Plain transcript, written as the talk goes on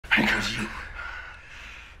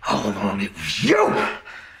wrong. It was you!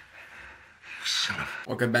 Son of...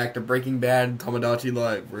 Welcome back to Breaking Bad Tomodachi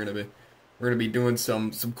Life. We're gonna be doing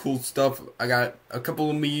some cool stuff. I got a couple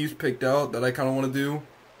of Mii's picked out that I kinda wanna do.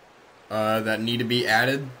 That need to be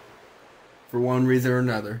added for one reason or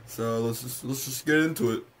another. So let's just get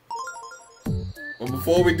into it. But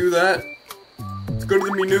before we do that, let's go to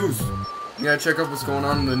the Mii news. We gotta check out what's going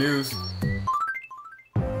on in the news.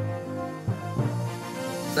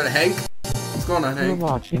 Is that Hank? What's going on, Hank? You're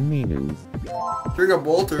watching Mii News. Bring up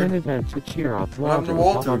Walter. An event to cheer up What happened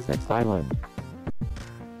Walter to on Walter? Sex Island.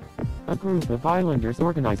 A group of islanders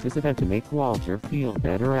organized this event to make Walter feel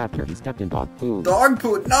better after he stepped in dog poop. Dog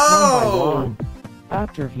poop? One by No! one.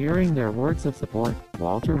 After hearing their words of support,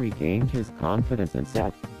 Walter regained his confidence and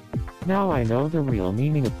said, "Now I know the real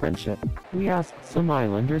meaning of friendship." We asked some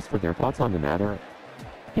islanders for their thoughts on the matter.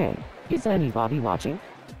 Hey, is anybody watching?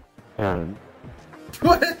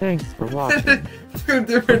 What? Thanks for watching. Two For your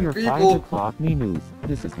different 5 people. o'clock Mii News,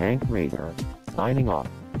 this is Hank Schrader, signing off.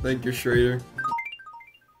 Thank you, Schrader.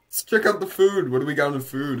 Let's check out the food. What do we got in the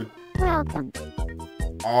food? Welcome.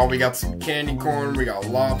 Oh, we got some candy corn, we got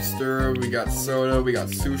lobster, we got soda, we got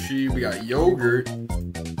sushi, we got yogurt.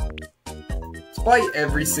 Despite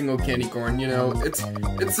every single candy corn, you know, it's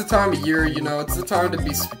the time of year, you know, it's the time to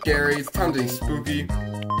be scary, it's time to be spooky.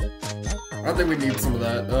 I don't think we need some of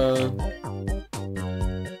that.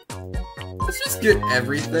 Let's just get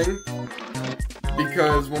everything.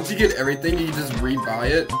 Because once you get everything, you can just rebuy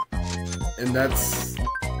it. And that's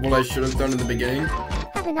what I should have done in the beginning.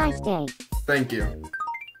 Have a nice day. Thank you.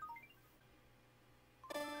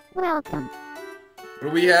 Welcome. What do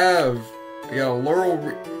we have? We got a Laurel.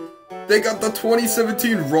 They got the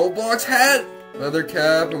 2017 Roblox hat, leather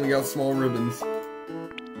cap, and we got small ribbons.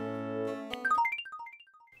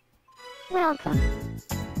 Welcome.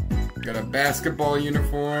 Got a basketball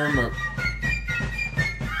uniform.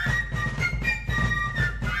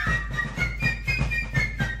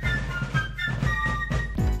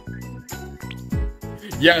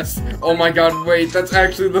 Yes! Oh my god, wait, that's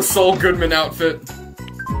actually the Saul Goodman outfit.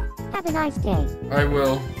 Have a nice day. I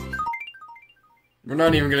will. We're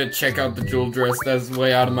not even gonna check out the jewel dress, that's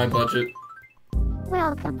way out of my budget.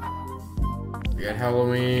 Welcome. We got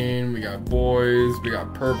Halloween, we got boys, we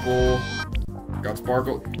got purple, we got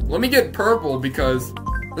sparkle. Let me get purple because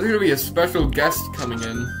there's gonna be a special guest coming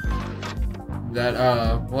in that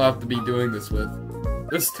we'll have to be doing this with.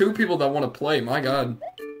 There's 2 people that want to play, my god.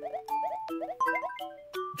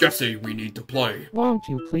 Jesse, we need to play. Won't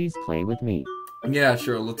you please play with me? Yeah,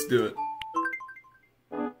 sure, let's do it.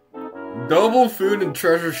 Double food and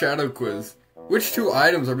treasure shadow quiz. Which 2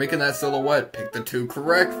 items are making that silhouette? Pick the 2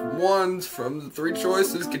 correct ones from the 3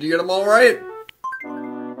 choices. Can you get them all right?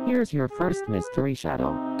 Here's your first mystery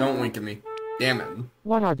shadow. Don't wink at me. Damn it.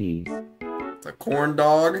 What are these? It's a corn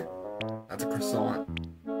dog. That's a croissant.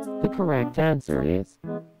 The correct answer is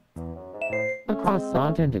a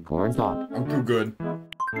croissant and a corn dog. I'm too good.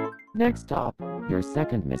 Next up, your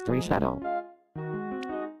second mystery shadow.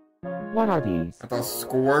 What are these? I thought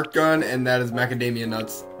squirt gun and that is macadamia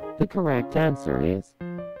nuts. The correct answer is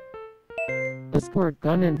a squirt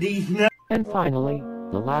gun and finally,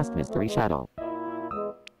 the last mystery shadow.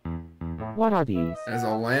 What are these? That is a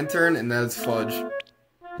lantern and that is fudge.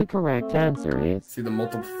 The correct answer is See the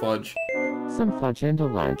multiple fudge. some fudge and a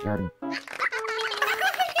lantern.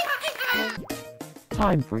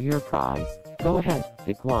 Time for your prize. Go ahead,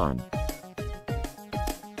 pick one.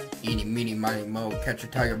 Eeny, meeny, miny, mo. Catch a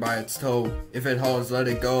tiger by its toe. If it hollers, let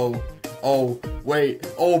it go. Oh, wait.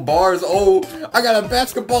 Oh, bars. Oh, I got a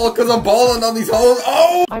basketball because I'm balling on these hoes.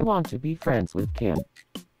 Oh! I want to be friends with Kim.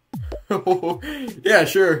 Yeah,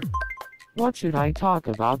 sure. What should I talk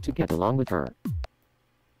about to get along with her?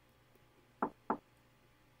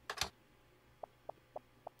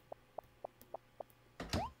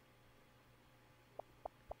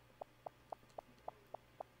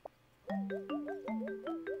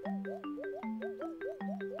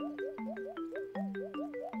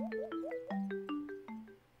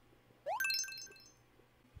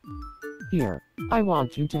 Here, I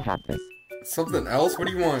want you to have this. Something else? What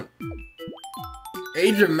do you want?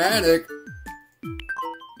 Age-o-matic?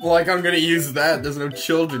 Like I'm gonna use that. There's no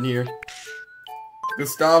children here.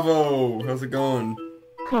 Gustavo, how's it going?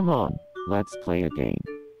 Come on, let's play a game.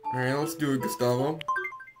 Alright, let's do it, Gustavo.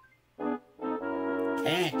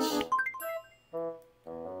 Catch.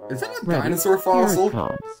 Is that a Ready? dinosaur Here fossil? it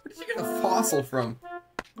comes. Where did you get a fossil from?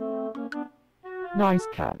 Nice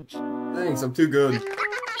catch. Thanks, I'm too good.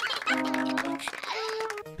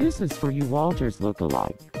 This is for you Walter's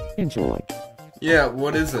look-alike. Enjoy. Yeah,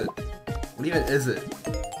 what is it? What even is it?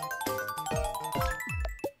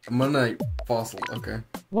 A Monite fossil, okay.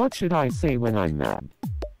 What should I say when I'm mad?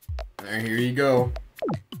 Alright, here you go.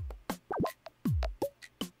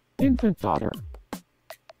 Infant daughter.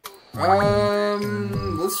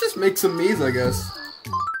 Let's just make some me's, I guess.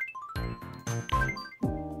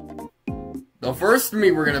 The first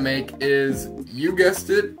me we're gonna make is, you guessed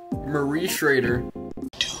it, Marie Schrader.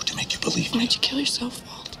 Do to make you believe. Why'd you kill yourself,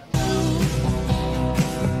 Walt?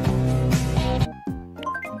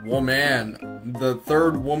 Woman, the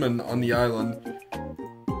third woman on the island.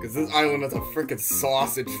 Because this island is a freaking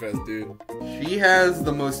sausage fest, dude. She has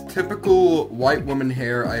the most typical white woman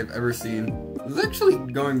hair I have ever seen. It's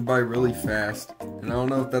actually going by really fast, and I don't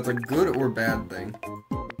know if that's a good or bad thing.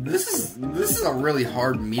 This is a really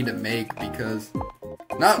hard me to make because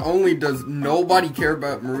not only does nobody care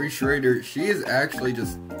about Marie Schrader, she is actually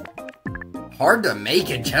just hard to make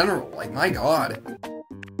in general. Like, my god.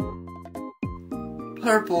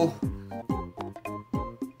 Purple.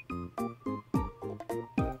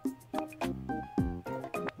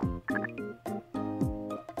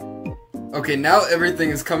 Okay, now everything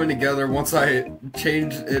is coming together once I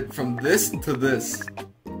change it from this to this.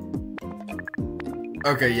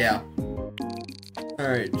 Okay, yeah.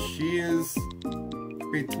 Alright, she is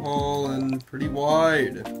pretty tall and pretty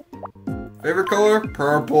wide. Favorite color?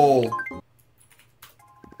 Purple.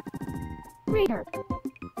 Reader.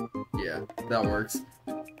 Yeah, that works.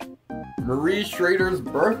 Marie Schrader's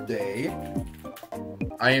birthday.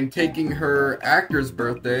 I am taking her actor's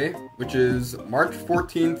birthday, which is March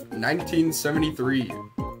 14th, 1973.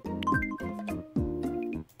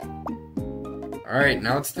 Alright,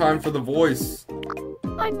 now it's time for the voice.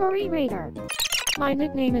 I'm Marie Schrader. My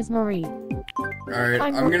nickname is Marie. Alright,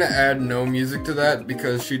 I'm gonna add no music to that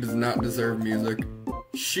because she does not deserve music.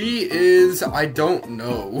 She is, I don't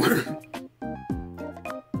know.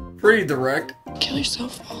 Pretty direct. Kill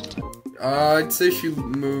yourself, Walt. I'd say she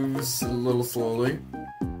moves a little slowly.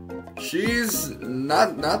 She's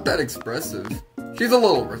not that expressive. She's a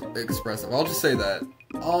little expressive, I'll just say that.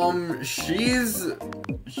 She's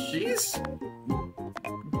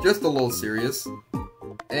just a little serious.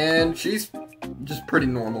 And she's just pretty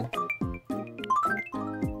normal.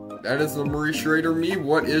 That is the Marie Schrader me.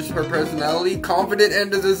 What is her personality? Confident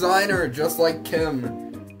and a designer, just like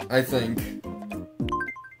Kim, I think.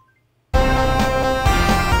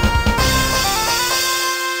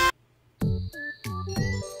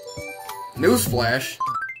 Newsflash.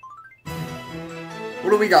 What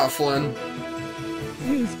do we got, Flynn?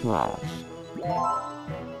 Newsflash.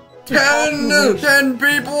 10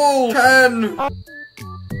 people! 10!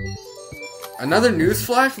 Another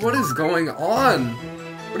newsflash? What is going on?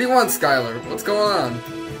 What do you want, Skyler? What's going on?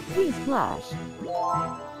 Newsflash.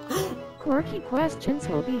 Quirky questions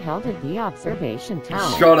will be held at the observation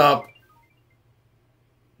tower. Shut up.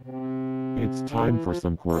 It's time for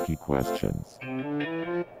some quirky questions.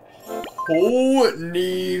 Who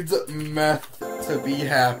needs meth to be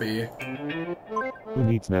happy? Who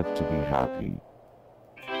needs meth to be happy?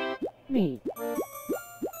 Me.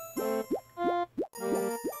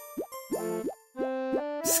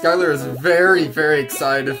 Skyler is very, very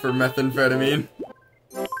excited for methamphetamine.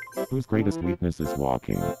 Whose greatest weakness is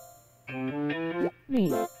walking?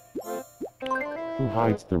 Me. Who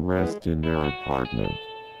hides the rest in their apartment?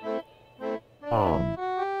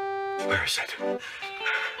 Where is it?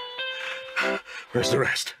 Where's the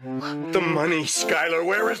rest? The money, Skyler.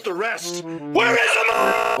 Where is the rest? Where is the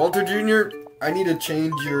money? Walter Jr., I need to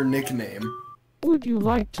change your nickname. Would you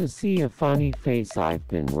like to see a funny face I've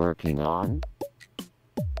been working on?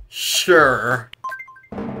 Sure.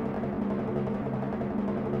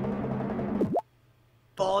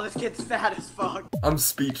 Ball, this kid's fat as fuck. I'm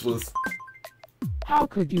speechless. How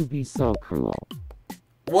could you be so cruel?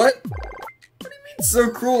 What? What do you mean so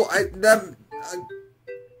cruel?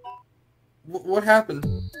 What happened?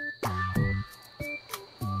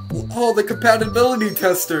 Oh, the compatibility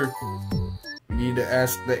tester. We need to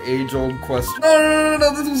ask the age-old question.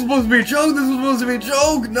 No, this was supposed to be a joke. This was supposed to be a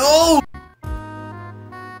joke. No!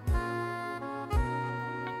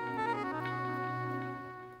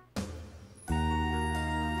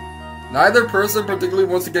 Neither person particularly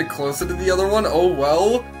wants to get closer to the other one. Oh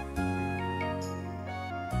well.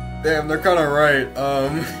 Damn, they're kind of right.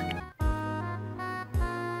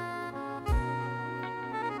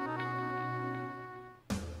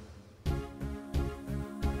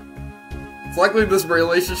 It's likely this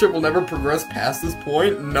relationship will never progress past this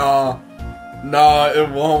point. Nah, it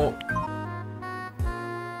won't.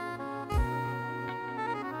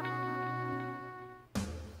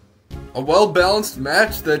 A well-balanced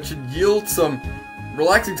match that should yield some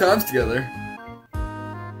relaxing times together.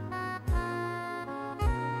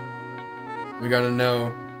 We gotta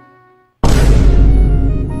know.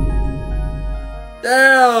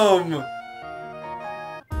 Damn!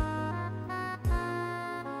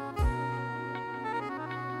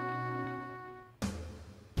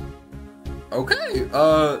 Okay,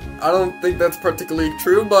 I don't think that's particularly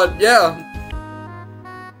true, but yeah.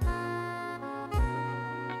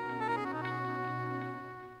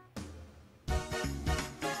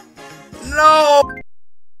 No!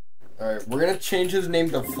 Alright, we're gonna change his name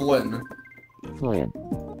to Flynn. Flynn.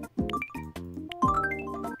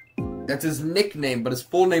 That's his nickname, but his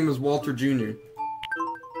full name is Walter Jr.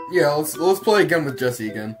 Yeah, let's play again with Jesse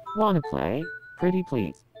again. Wanna play? Pretty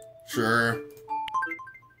please. Sure.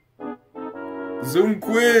 Zoom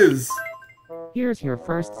quiz! Here's your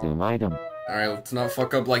first Zoom item. Alright, let's not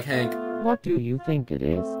fuck up like Hank. What do you think it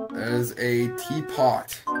is? That is a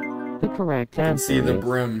teapot. The correct answer See the is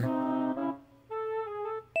brim.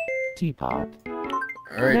 teapot.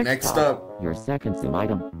 Alright, next up. Your second Zoom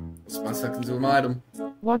item. It's my second Zoom item.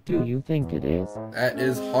 What do you think it is? That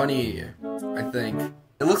is honey, I think.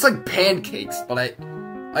 It looks like pancakes, but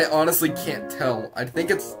I honestly can't tell. I think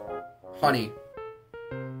it's honey.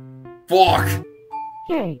 Fuck!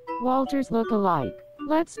 Hey, Walters look alike.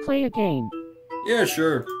 Let's play a game. Yeah,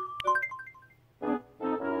 sure.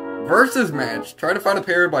 Versus match. Try to find a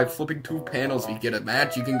pair by flipping 2 panels. If you get a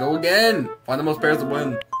match, you can go again. Find the most pairs to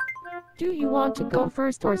win. Do you want to go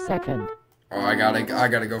first or second? Oh, I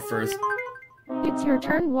gotta go first. It's your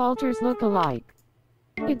turn, Walters look alike.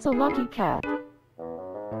 It's a lucky cat.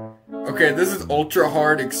 Okay, this is ultra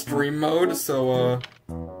hard extreme mode, so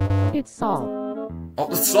It's Saul.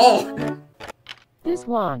 oh, Saul! This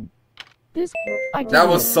one. This I did That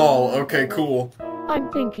was it. Saul. Okay, cool.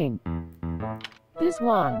 I'm thinking. This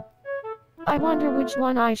one. I wonder which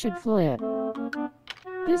one I should flip.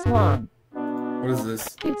 This one. What is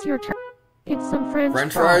this? It's your turn. It's some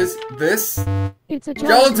French Fries? This? It's a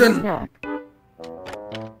Gelatin! snack.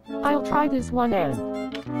 I'll try this one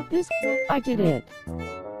and this. I did it.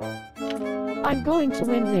 I'm going to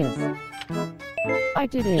win this. I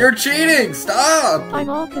did it. You're cheating! Stop! I'm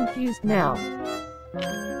all confused now.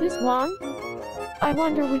 This one? I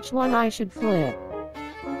wonder which one I should flip.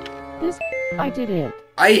 This. I did it.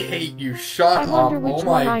 I hate you. Shut I up. wonder which Oh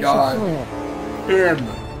one my I god. should flip.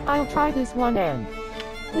 Him. I'll try this one and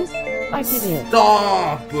this. I did it.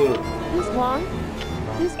 Stop! This one?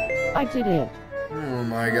 This. I did it. Oh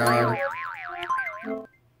my god.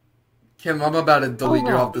 Kim, I'm about to delete you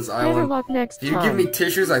well. off this Better island. luck next If you time. give me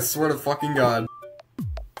tissues, I swear to fucking god.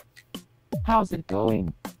 How's it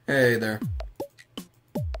going? Hey there.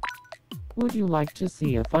 Would you like to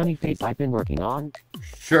see a funny face I've been working on?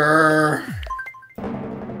 Sure.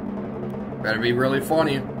 Better be really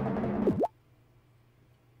funny.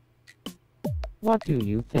 What do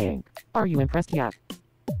you think? Are you impressed yet?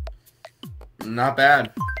 Not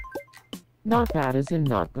bad. Not bad as in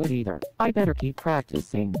not good either. I better keep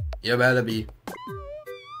practicing. You better be.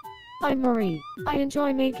 I'm Marie. I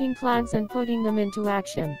enjoy making plans and putting them into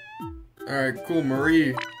action. Alright, cool,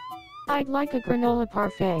 Marie. I'd like a granola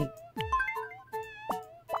parfait.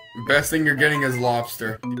 Best thing you're getting is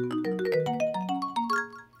lobster.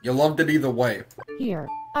 You loved it either way. Here,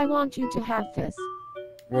 I want you to have this.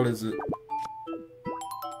 What is it?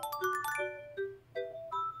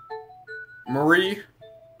 Marie?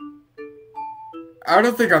 I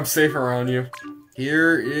don't think I'm safe around you.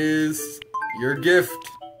 Here is your gift.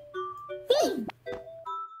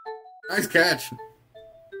 Nice catch.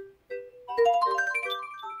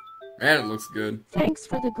 Man, it looks good. Thanks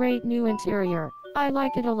for the great new interior. I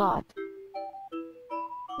like it a lot.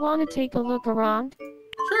 Wanna take a look around?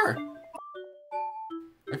 Sure.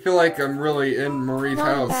 I feel like I'm really in Marie's Not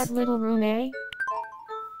a house. bad little room, eh?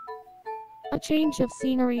 A change of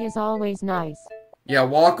scenery is always nice. Yeah,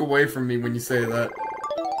 walk away from me when you say that.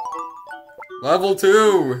 Level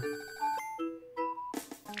 2!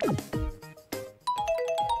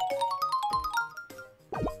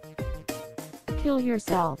 Kill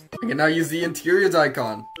yourself. I can now use the interiors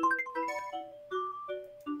icon.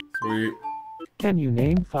 Sweet. Can you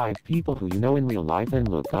name 5 people who you know in real life and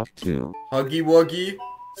look up to? Huggy Wuggy,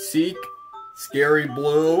 Seek, Scary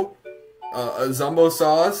Blue, Zumbo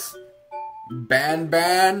Sauce, Ban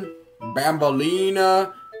Ban,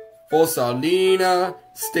 Bambalina, Fossalina,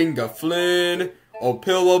 Stinga Flynn,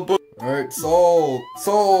 Opilla Book. Alright, Saul!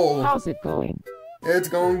 How's it going? It's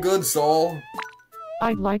going good, Saul.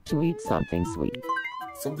 I'd like to eat something sweet.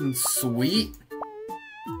 Something sweet?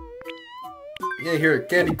 Yeah, here,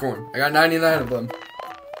 candy corn. I got 99 of them.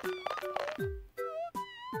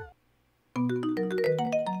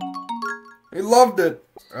 He loved it.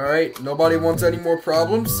 Alright, nobody wants any more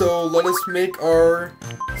problems, so let us make our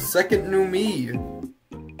second new me.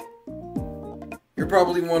 You're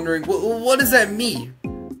probably wondering, what does that mean?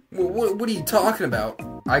 What are you talking about?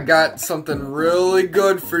 I got something really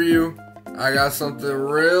good for you. I got something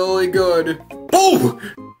really good. Boom!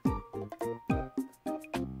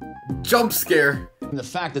 Jump scare. The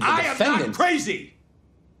fact that the defendant... I am not crazy!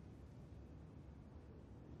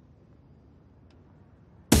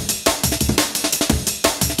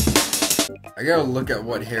 I gotta look at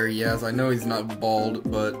what hair he has. I know he's not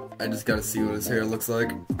bald, but I just gotta see what his hair looks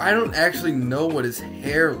like. I don't actually know what his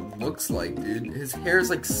hair looks like, dude. His hair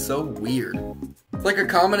is like so weird. It's like a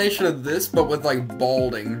combination of this, but with like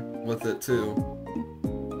balding with it too.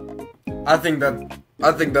 I think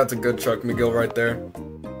that's a good Chuck McGill right there.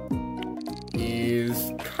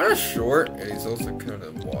 He's kind of short, and he's also kind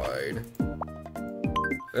of wide.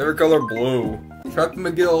 Favorite color, blue. Chuck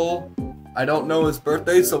McGill. I don't know his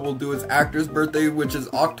birthday, so we'll do his actor's birthday, which is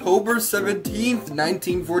October 17th,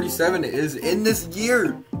 1947. It is in this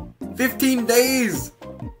year. 15 days.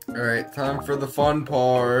 Alright, time for the fun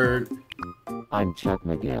part. I'm Chuck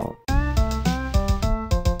McGill.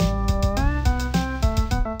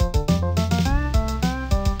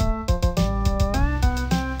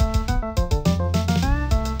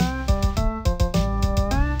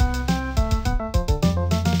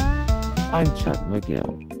 I'm Chuck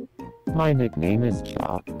McGill. My nickname is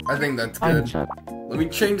Chuck. I think that's I'm good. Chuck. Let me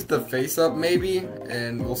change the face up maybe,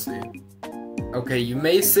 and we'll see. Okay, you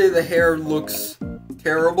may say the hair looks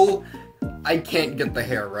terrible. I can't get the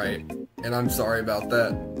hair right, and I'm sorry about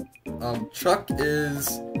that. Chuck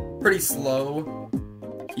is pretty slow.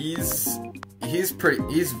 He's pretty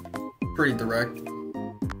direct,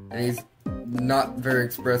 and he's not very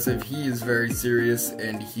expressive. He is very serious,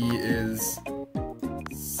 and he is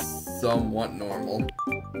somewhat normal.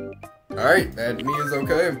 Alright, that to me is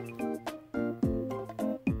okay.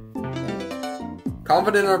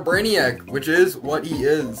 Confident or brainiac, which is what he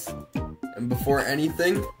is. And before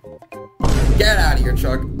anything, get out of here,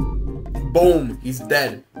 Chuck. Boom, he's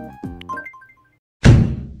dead.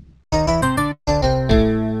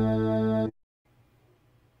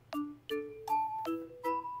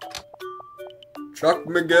 Chuck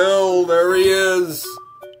McGill, there he is.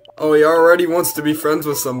 Oh, he already wants to be friends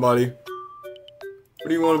with somebody. What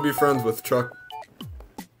do you want to be friends with, Chuck?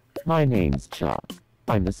 My name's Chuck.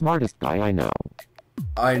 I'm the smartest guy I know.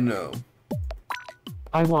 I know.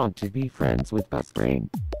 I want to be friends with Gus Fring.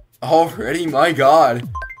 Already? My god.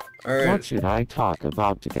 Alright. What should I talk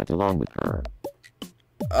about to get along with her?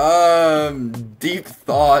 Deep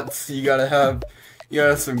thoughts. You gotta have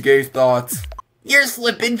some gay thoughts. You're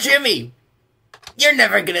Slippin' Jimmy. You're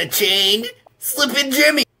never gonna change. Slippin'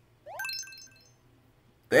 Jimmy.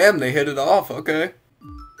 Damn, they hit it off. Okay.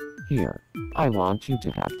 Here, I want you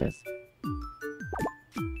to have this.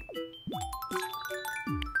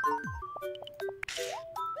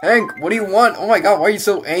 Hank, what do you want? Oh my god, why are you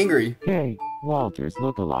so angry? Hey, Walter's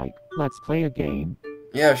look-alike. Let's play a game.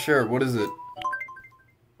 Yeah, sure. What is it?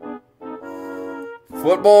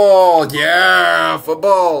 Football! Yeah!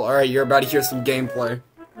 Football! Alright, you're about to hear some gameplay.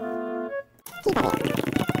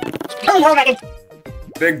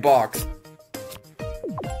 Big box.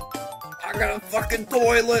 I got a fucking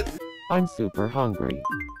toilet! I'm super hungry.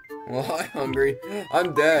 Well, I'm hungry.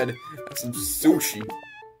 I'm dead. Have some sushi.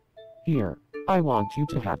 Here, I want you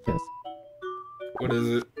to have this. What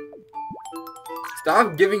is it?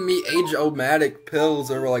 Stop giving me age-o-matic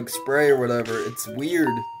pills or like spray or whatever. It's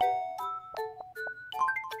weird.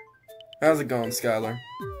 How's it going, Skyler?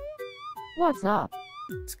 What's up?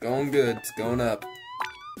 It's going good. It's going up.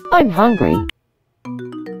 I'm hungry.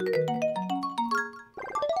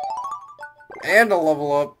 And a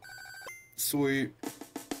level up. Sweet.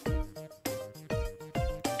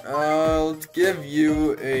 Let's give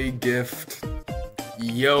you a gift.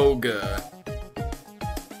 Yoga.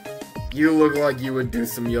 You look like you would do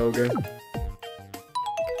some yoga. What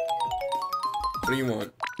do you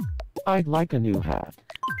want? I'd like a new hat.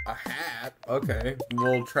 A hat? Okay.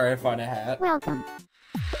 We'll try to find a hat. Welcome.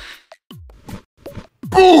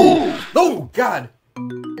 Oh! Oh, God!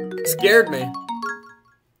 Scared me.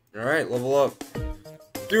 Alright, level up.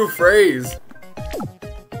 Do a phrase.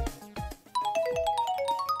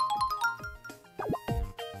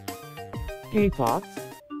 Gay thoughts?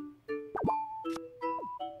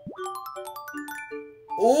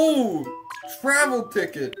 Oh! Travel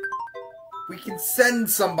ticket! We can send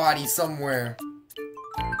somebody somewhere.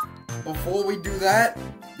 Before we do that,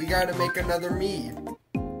 we gotta make another me.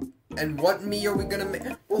 And what me are we gonna make?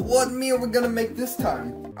 Well, what me are we gonna make this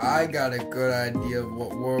time? I got a good idea of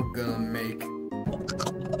what we're gonna make.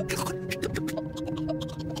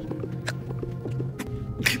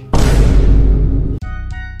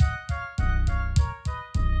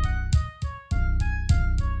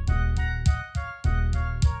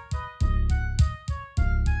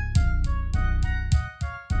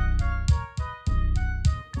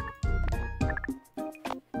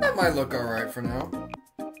 That might look alright for now.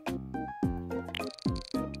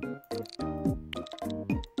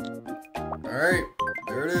 Alright,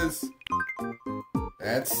 there it is.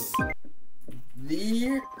 That's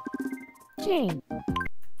the Jane.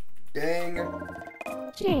 dang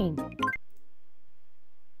Jane.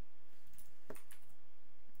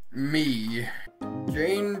 me.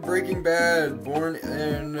 Jane Breaking Bad, born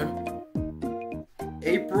in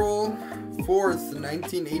April 4th,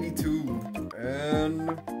 1982.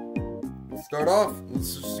 And let's start off.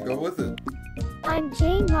 Let's just go with it. I'm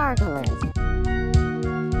Jane Margolis.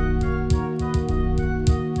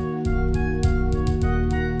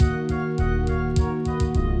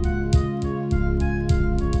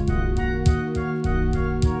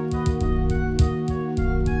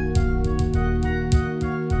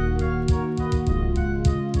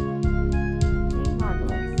 Jane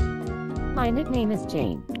Margolis. My nickname is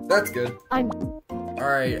Jane. That's good. I'm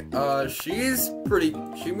Alright, she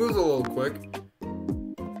moves a little quick.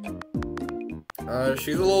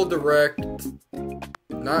 She's a little direct,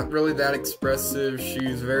 not really that expressive,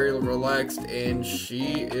 she's very relaxed, and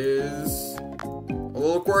she is a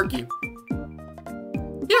little quirky.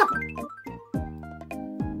 Yeah.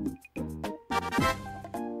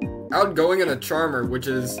 Outgoing and a charmer, which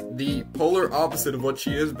is the polar opposite of what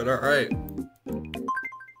she is, but alright.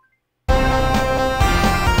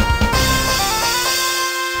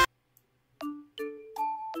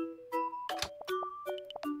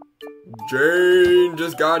 Jane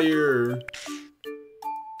just got here.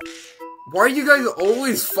 Why are you guys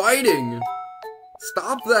always fighting?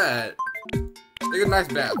 Stop that. Take a nice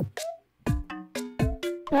bath.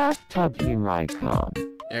 Bathtub, here I come.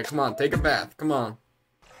 Yeah, come on, take a bath. Come on.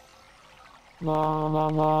 La la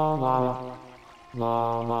la la.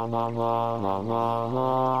 La la la la la la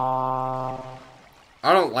la.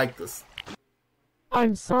 I don't like this.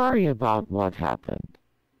 I'm sorry about what happened.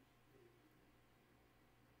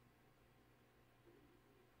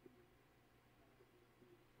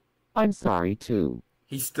 I'm sorry too.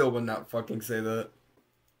 He still would not fucking say that.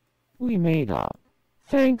 We made up.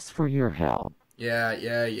 Thanks for your help. Yeah.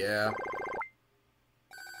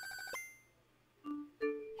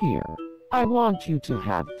 Here, I want you to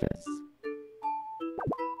have this.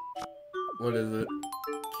 What is it?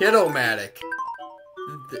 Kid-O-Matic.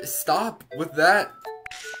 Stop with that.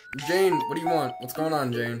 Jane, what do you want? What's going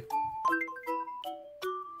on, Jane?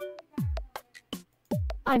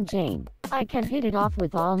 I'm Jane. I can hit it off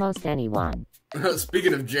with almost anyone.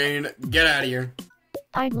 Speaking of Jane, get out of here.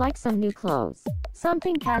 I'd like some new clothes.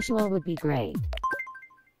 Something casual would be great.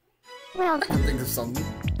 I Welcome. can think of something.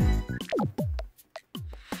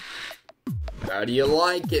 How do you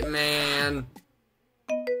like it, man?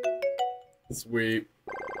 Sweet.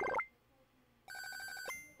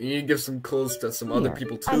 You need to give some clothes to some other Here,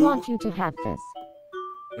 people too. I want you to have this.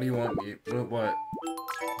 What do you want me? What?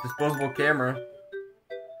 Disposable camera.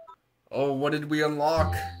 Oh, what did we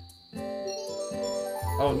unlock?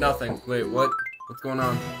 Oh, nothing. Wait, what? What's going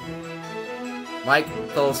on? Mike,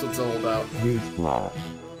 tell us what's all about. Newsflash.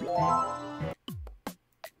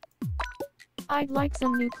 I'd like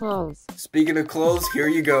some new clothes. Speaking of clothes, here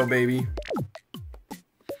you go, baby.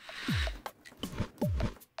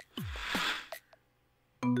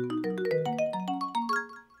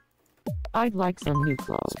 I'd like some new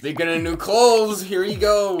clothes. Speaking of new clothes, here you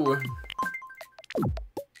go.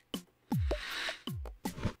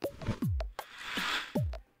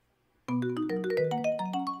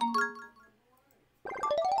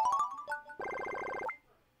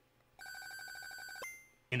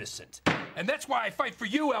 Innocent. And that's why I fight for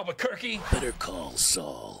you, Albuquerque. Better call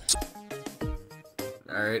Saul.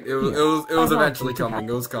 Alright, it was eventually coming.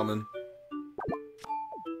 It was coming.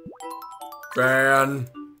 Fan.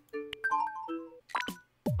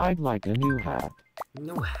 I'd like a new hat.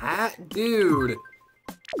 No hat? Dude.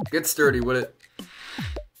 Get sturdy with it.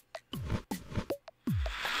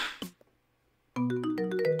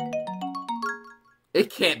 It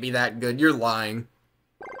can't be that good. You're lying.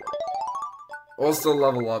 Also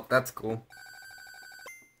level up. That's cool.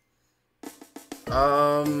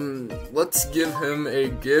 Let's give him a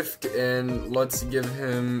gift and let's give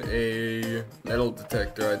him a metal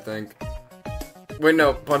detector, I think. Wait,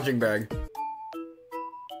 no, punching bag.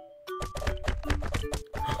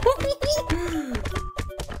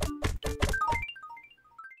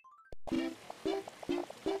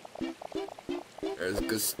 There's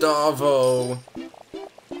Gustavo.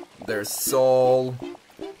 There's Saul.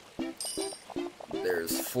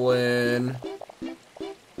 There's Flynn.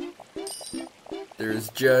 There's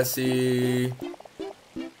Jesse.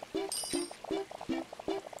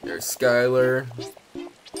 There's Skyler.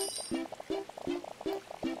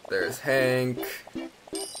 There's Hank.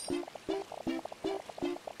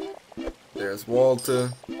 There's Walter.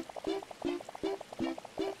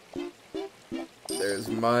 There's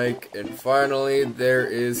Mike. And finally, there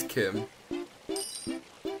is Kim.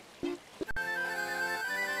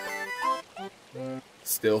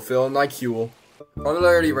 Still feeling like Huel.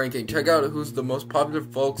 Popularity ranking. Check out who's the most popular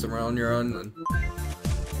folks around your island.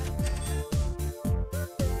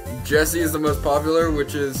 Jesse is the most popular,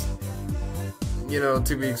 which is, you know,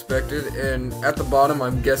 to be expected. And at the bottom,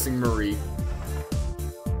 I'm guessing Marie.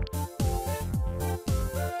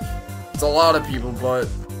 It's a lot of people, but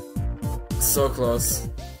so close.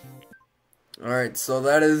 Alright, so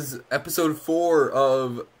that is episode 4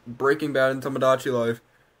 of Breaking Bad and Tomodachi Life.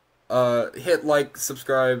 Hit like,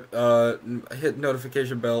 subscribe, hit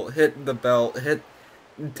notification bell, hit the bell,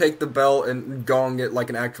 take the bell and gong it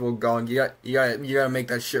like an actual gong. You gotta make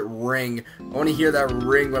that shit ring. I wanna hear that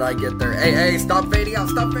ring when I get there. Hey, stop fading out,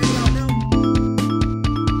 stop fading out!